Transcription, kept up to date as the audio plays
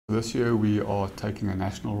This year we are taking a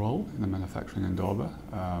national role in the Manufacturing Indaba.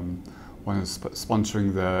 One is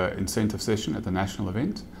sponsoring the incentive session at the national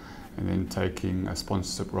event, and then taking a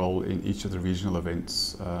sponsorship role in each of the regional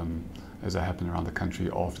events as they happen around the country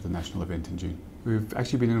after the national event in June. We've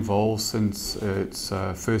actually been involved since its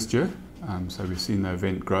first year, so we've seen the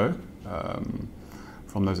event grow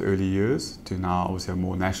from those early years to now obviously a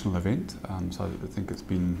more national event. So I think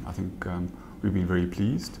we've been very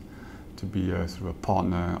pleased to be sort of a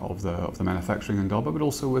partner of the Manufacturing Indaba, but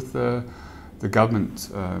also with the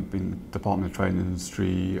government, being Department of Trade and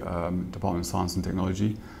Industry, Department of Science and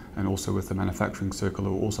Technology, and also with the Manufacturing Circle,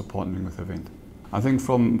 who are also partnering with the event. I think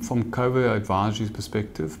from Cova Advisory's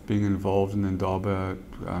perspective, being involved in Indaba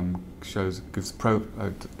gives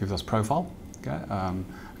us profile, okay? And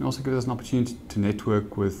also gives us an opportunity to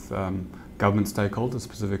network with government stakeholders,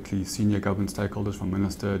 specifically senior government stakeholders from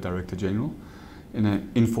Minister, Director General, in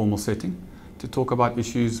an informal setting to talk about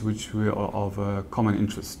issues which are of common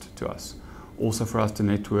interest to us. Also for us to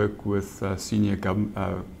network with senior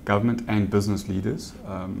government and business leaders,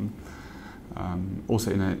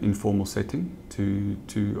 also in an informal setting to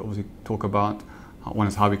obviously talk about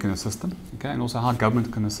how we can assist them, okay, and also how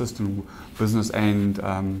government can assist and business and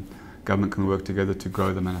government can work together to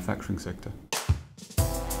grow the manufacturing sector.